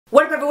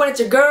everyone, it's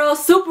your girl,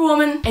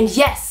 Superwoman. And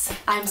yes,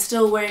 I'm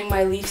still wearing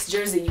my Leafs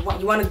jersey.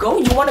 You wanna go?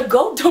 You wanna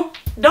go?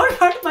 Don't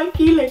hurt my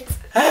feelings.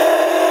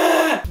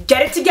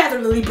 Get it together,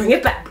 Lily. Bring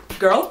it back.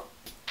 Girl,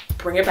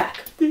 bring it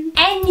back.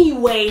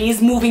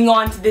 Anyways, moving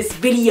on to this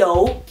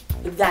video.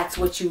 If that's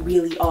what you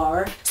really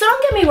are. So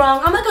don't get me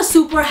wrong, I'm like a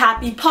super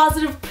happy,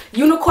 positive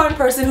unicorn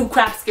person who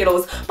craps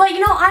Skittles. But you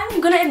know,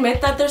 I'm gonna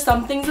admit that there's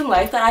some things in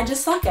life that I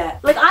just suck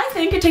at. Like, I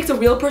think it takes a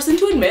real person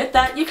to admit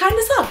that you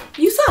kinda suck.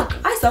 You suck.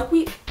 I suck.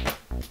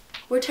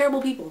 We're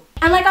terrible people.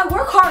 And like, I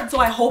work hard, so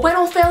I hope I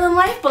don't fail in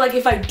life, but like,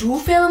 if I do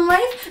fail in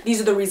life,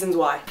 these are the reasons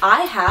why.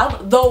 I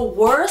have the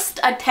worst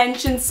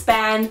attention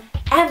span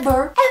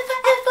ever.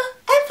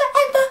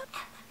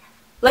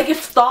 Like, if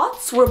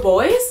thoughts were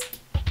boys,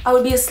 I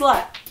would be a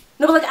slut.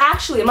 No, but like,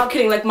 actually, I'm not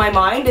kidding, like, my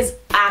mind is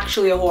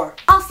actually a whore.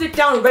 I'll sit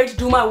down and ready to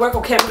do my work.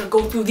 Okay, I'm gonna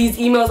go through these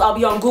emails. I'll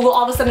be on Google.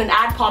 All of a sudden, an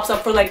ad pops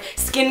up for like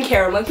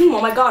skincare. I'm like, oh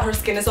my god, her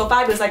skin is so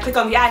fabulous. I click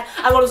on the ad.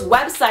 I go to this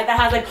website that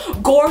has like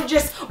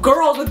gorgeous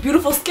girls with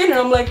beautiful skin, and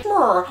I'm like,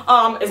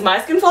 is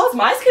my skin flawless?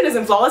 My skin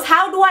isn't flawless.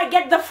 How do I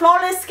get the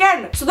flawless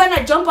skin? So then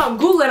I jump on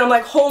Google and I'm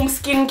like, home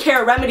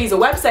skincare remedies. A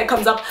website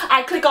comes up.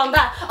 I click on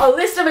that. A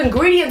list of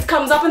ingredients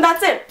comes up, and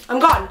that's it. I'm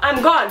gone.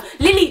 I'm gone.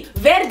 Lily,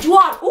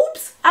 verdoir.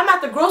 Oops. I'm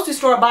at the grocery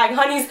store buying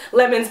honeys,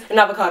 lemons, and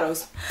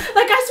avocados.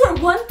 Like, I swear,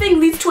 one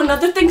thing leads to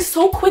another thing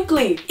so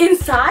quickly.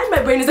 Inside,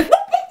 my brain is like,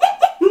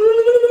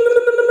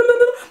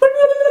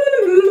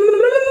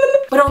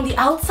 but on the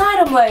outside,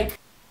 I'm like,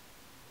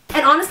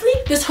 and honestly,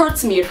 this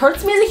hurts me. It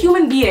hurts me as a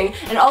human being,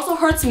 and it also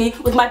hurts me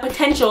with my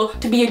potential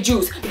to be a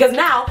juice. Because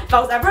now, if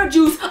I was ever a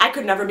juice, I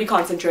could never be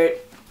concentrate.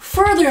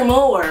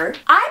 Furthermore,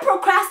 I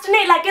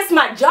procrastinate like it's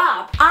my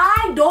job.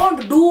 I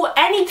don't do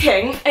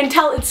anything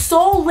until it's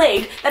so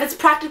late that it's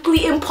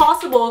practically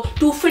impossible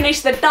to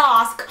finish the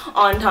task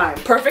on time.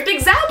 Perfect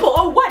example.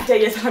 Oh, what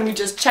day is it? Let me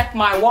just check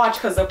my watch,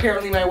 because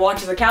apparently my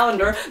watch is a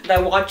calendar that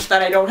I watch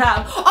that I don't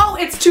have. Oh,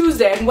 it's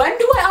Tuesday. And when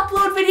do I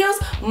upload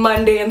videos?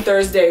 Monday and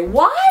Thursday.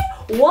 Why?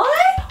 Why?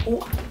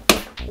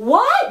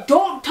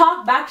 Don't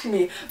talk back to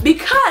me.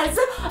 Because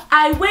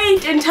I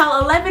wait until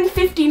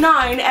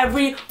 11:59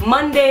 every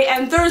Monday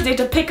and Thursday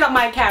to pick up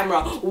my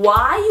camera.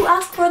 Why, you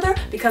ask further?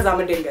 Because I'm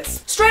a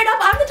dingus. Straight up,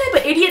 I'm the type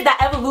of idiot that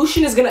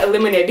evolution is gonna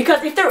eliminate.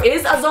 Because if there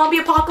is a zombie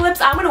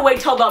apocalypse, I'm gonna wait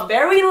till the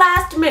very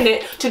last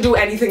minute to do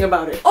anything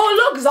about it. Oh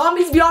look,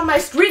 zombies beyond my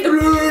street,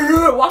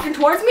 walking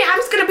towards me. I'm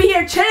just gonna be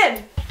here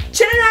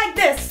chilling like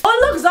this. Oh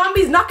look,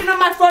 zombies knocking on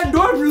my front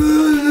door.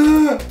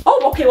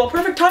 Oh, okay, well,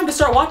 perfect time to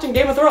start watching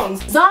Game of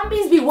Thrones.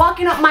 Zombies be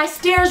walking up my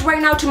stairs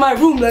right now to my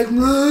room like,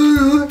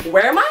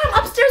 where am I? I'm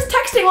upstairs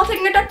texting while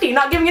taking a ducky,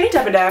 not giving any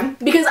type of damn.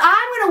 Because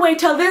I'm gonna wait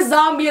till this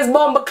zombie is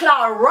bomba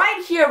cloud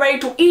right here ready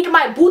to eat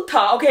my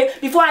buta, okay,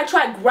 before I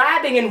try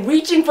grabbing and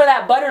reaching for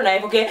that butter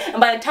knife, okay?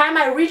 And by the time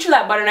I reach for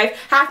that butter knife,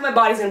 half my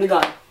body's gonna be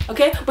gone.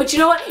 Okay? But you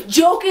know what?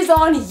 Joke is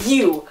on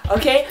you,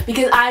 okay?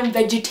 Because I'm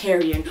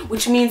vegetarian,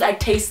 which means I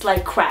taste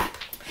like crap.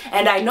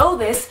 And I know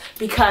this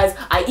because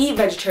I eat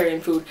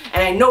vegetarian food,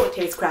 and I know it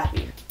tastes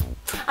crappy.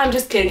 I'm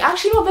just kidding.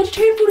 Actually, no,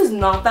 vegetarian food is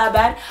not that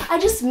bad. I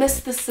just miss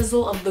the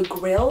sizzle of the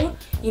grill.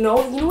 You know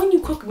when you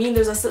cook meat and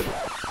there's a sizzle.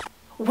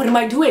 What am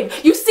I doing?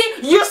 You see?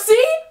 You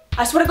see?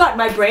 I swear to God,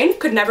 my brain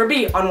could never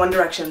be on one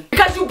direction.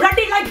 Because you blend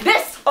it like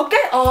this,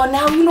 okay? Oh,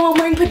 now you know I'm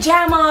wearing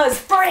pajamas.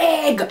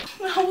 Frig!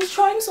 I was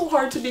trying so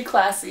hard to be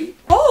classy.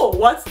 Oh,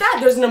 what's that?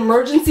 There's an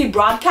emergency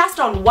broadcast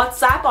on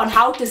WhatsApp on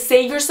how to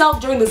save yourself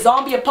during the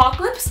zombie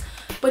apocalypse,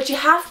 but you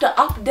have to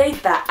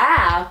update the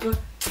app.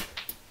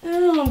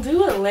 I'll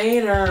do it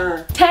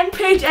later.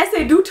 10-page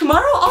essay due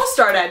tomorrow? I'll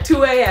start at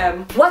 2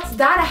 a.m. What's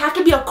that? I have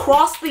to be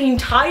across the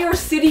entire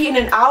city in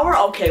an hour?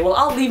 Okay, well,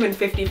 I'll leave in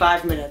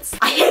 55 minutes.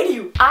 I hate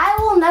you! I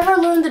will never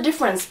learn the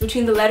difference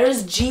between the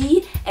letters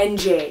G and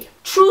J.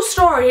 True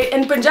story,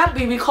 in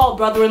Punjabi we call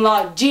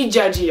brother-in-law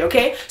Jijaji,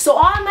 okay? So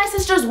on my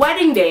sister's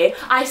wedding day,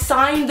 I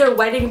signed their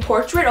wedding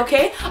portrait,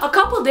 okay? A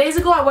couple days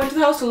ago I went to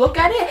the house to look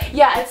at it.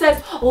 Yeah, it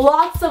says,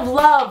 lots of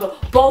love,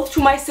 both to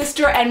my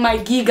sister and my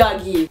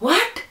gigagi.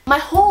 What? My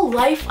whole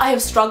life I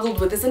have struggled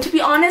with this, and to be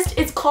honest,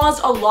 it's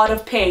caused a lot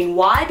of pain.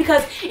 Why?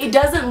 Because it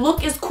doesn't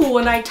look as cool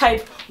when I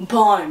type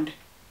Bond.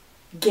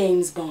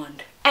 James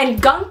Bond.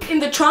 And gunk in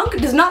the trunk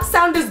does not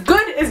sound as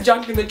good as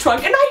junk in the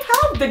trunk, and I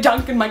have the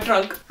junk in my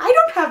trunk. I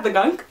don't have the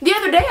gunk. The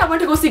other day I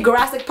went to go see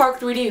Jurassic Park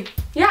 3D.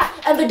 Yeah,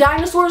 and the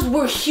dinosaurs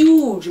were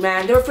huge,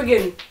 man. They were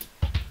friggin'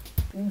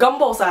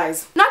 gumbo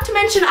size. Not to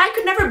mention, I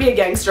could never be a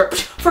gangster.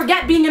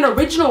 Forget being an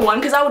original one,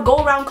 because I would go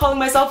around calling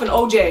myself an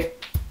OJ.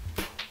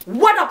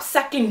 What up,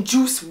 second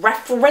juice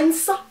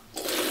reference?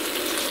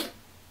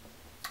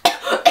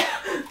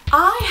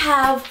 I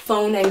have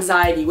phone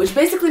anxiety, which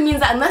basically means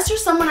that unless you're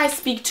someone I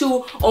speak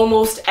to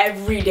almost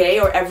every day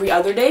or every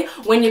other day,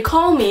 when you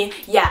call me,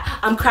 yeah,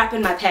 I'm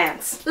crapping my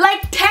pants.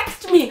 Like,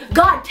 text me!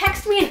 God,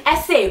 text me an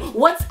essay,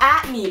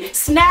 WhatsApp me,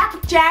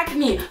 Snapchat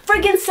me,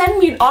 friggin' send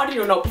me an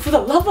audio note, but for the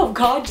love of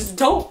God, just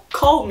don't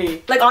call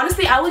me. Like,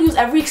 honestly, I will use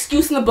every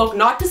excuse in the book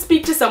not to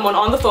speak to someone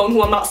on the phone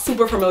who I'm not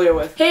super familiar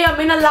with. Hey, I'm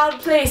in a loud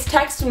place,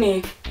 text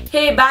me.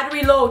 Hey,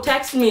 battery low,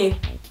 text me.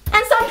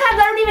 And sometimes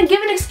I don't even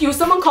give an excuse.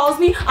 Someone calls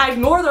me, I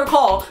ignore their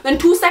call, then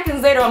 2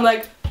 seconds later I'm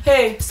like,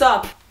 hey,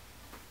 sup?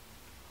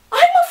 I'm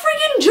a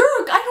freaking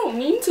jerk. I don't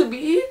mean to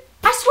be.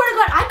 I swear to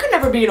God, I could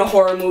never be in a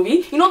horror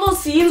movie. You know those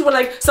scenes where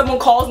like someone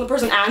calls and the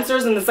person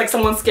answers and it's like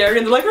someone scary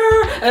and they're like,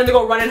 "Arr," and then they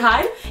go run and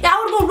hide? Yeah,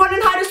 I would go run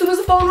and hide as soon as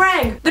the phone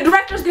rang. The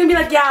director's gonna be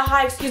like, yeah,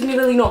 hi, excuse me,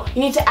 Lily, no.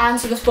 You need to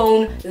answer the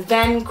phone,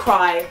 then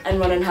cry and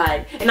run and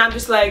hide. And I'm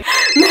just like,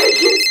 make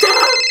it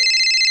stop.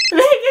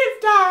 Make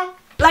it stop.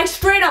 Like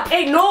straight up,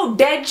 ain't no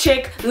dead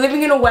chick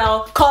living in a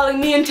well calling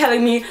me and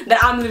telling me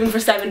that I'm living for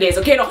 7 days,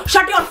 okay? No,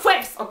 shut your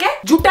face, okay?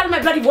 You tell my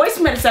bloody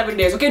voicemail 7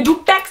 days, okay?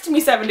 You text me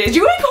 7 days.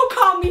 You ain't gonna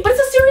call me. But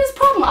it's a serious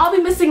problem. I'll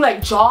be missing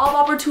like job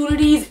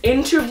opportunities,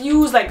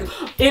 interviews, like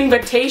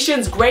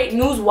invitations, great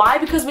news. Why?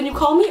 Because when you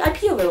call me, I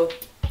pee a little.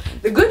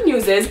 The good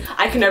news is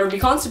I can never be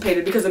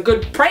constipated because a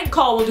good prank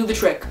call will do the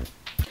trick.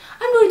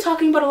 I'm really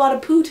talking about a lot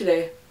of poo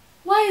today.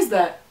 Why is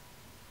that?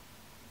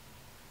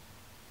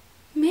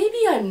 Maybe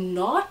I'm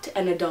not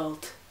an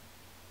adult.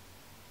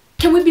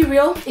 Can we be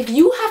real? If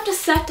you have to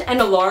set an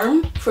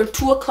alarm for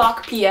 2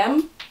 o'clock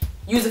p.m.,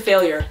 use a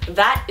failure.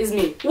 That is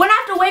me. When I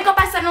have to wake up,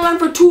 I set an alarm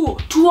for 2,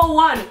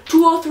 2:01,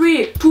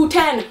 2:03,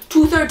 2:10,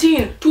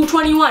 2:13,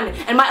 2:21,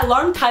 and my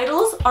alarm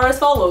titles are as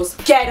follows.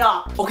 Get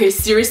up. Okay,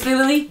 seriously,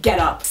 Lily, get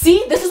up.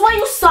 See, this is why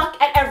you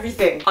suck at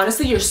everything.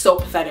 Honestly, you're so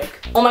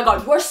pathetic. Oh my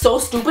God, you are so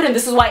stupid and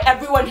this is why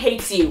everyone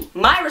hates you.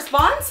 My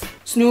response?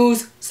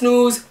 Snooze,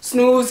 snooze,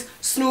 snooze,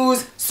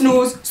 snooze,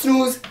 snooze,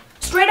 snooze.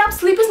 Straight up,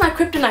 sleep is my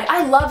kryptonite.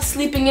 I love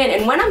sleeping in,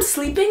 and when I'm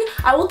sleeping,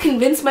 I will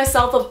convince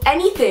myself of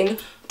anything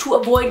to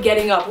avoid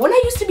getting up. When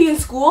I used to be in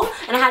school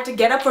and I had to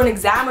get up for an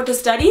exam or to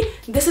study,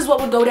 this is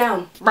what would go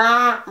down.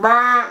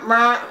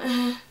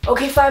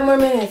 Okay, 5 more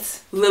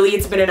minutes. Lily,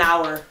 it's been an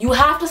hour. You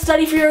have to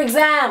study for your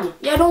exam.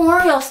 Yeah, don't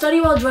worry, I'll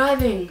study while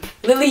driving.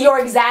 Lily, your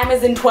exam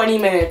is in 20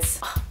 minutes.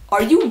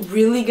 Are you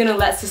really gonna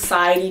let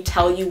society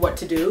tell you what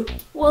to do?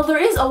 Well, there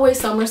is always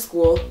summer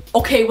school.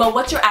 Okay, well,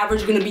 what's your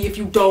average gonna be if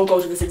you don't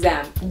go to this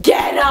exam?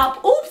 Get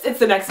up! Oops, it's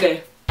the next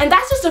day. And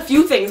that's just a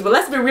few things, but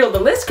let's be real, the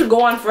list could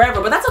go on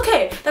forever, but that's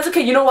okay. That's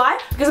okay, you know why?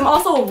 Because I'm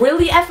also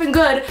really effing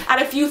good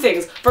at a few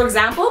things. For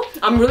example,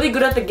 I'm really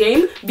good at the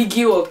game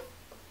Bejeweled.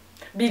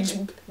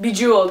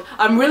 Bejeweled.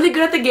 I'm really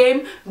good at the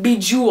game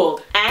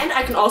Bejeweled. And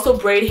I can also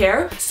braid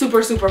hair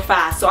super, super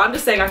fast. So I'm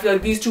just saying I feel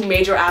like these 2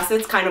 major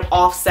assets kind of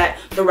offset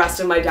the rest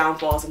of my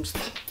downfalls.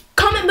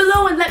 Comment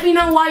below and let me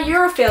know why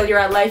you're a failure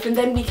at life and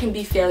then we can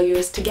be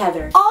failures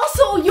together.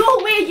 Also, yo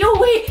wait,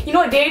 you know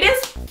what day it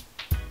is?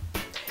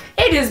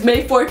 It is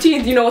May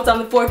 14th. You know what's on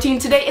the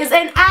 14th? Today is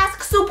an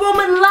Ask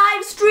Superwoman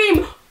live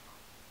stream.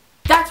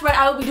 That's right,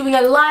 I will be doing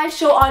a live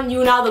show on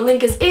YouNow. The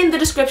link is in the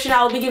description.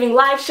 I will be giving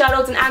live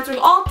shoutouts and answering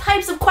all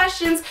types of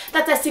questions.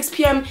 That's at 6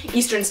 p.m.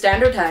 Eastern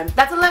Standard Time.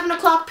 That's 11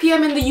 o'clock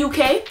p.m. in the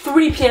UK,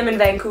 3 p.m. in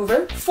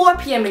Vancouver, 4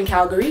 p.m. in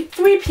Calgary,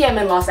 3 p.m.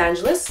 in Los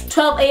Angeles,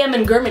 12 a.m.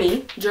 in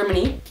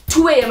Germany,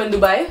 2 a.m. in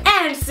Dubai,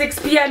 and 6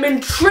 p.m.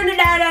 in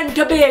Trinidad and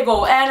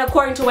Tobago. And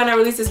according to when I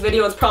release this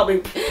video, it's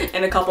probably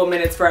in a couple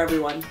minutes for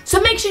everyone.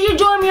 So make sure you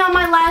join me on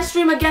my live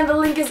stream. Again, the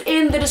link is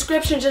in the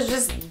description.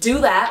 Just do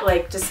that.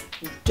 Like, just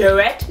do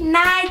it.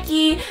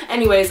 Nike.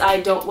 Anyways,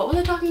 what was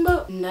I talking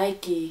about?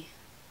 Nike.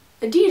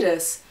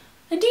 Adidas.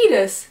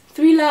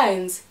 3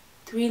 lines.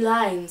 3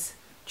 lines.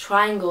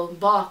 Triangle.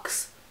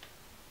 Box.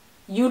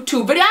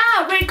 YouTube. But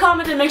yeah, rate,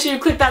 comment, and make sure you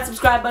click that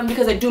subscribe button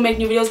because I do make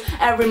new videos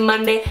every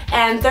Monday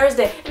and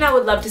Thursday. And I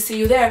would love to see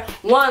you there.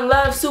 One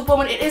love,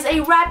 Superwoman. It is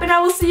a wrap and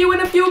I will see you in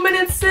a few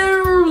minutes.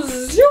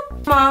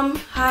 Mom,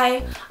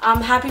 hi.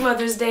 Happy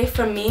Mother's Day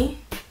from me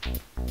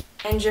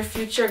and your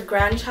future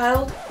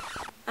grandchild.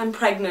 I'm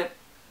pregnant.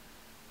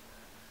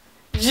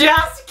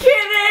 Just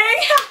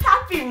kidding!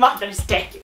 Happy Mother's Day!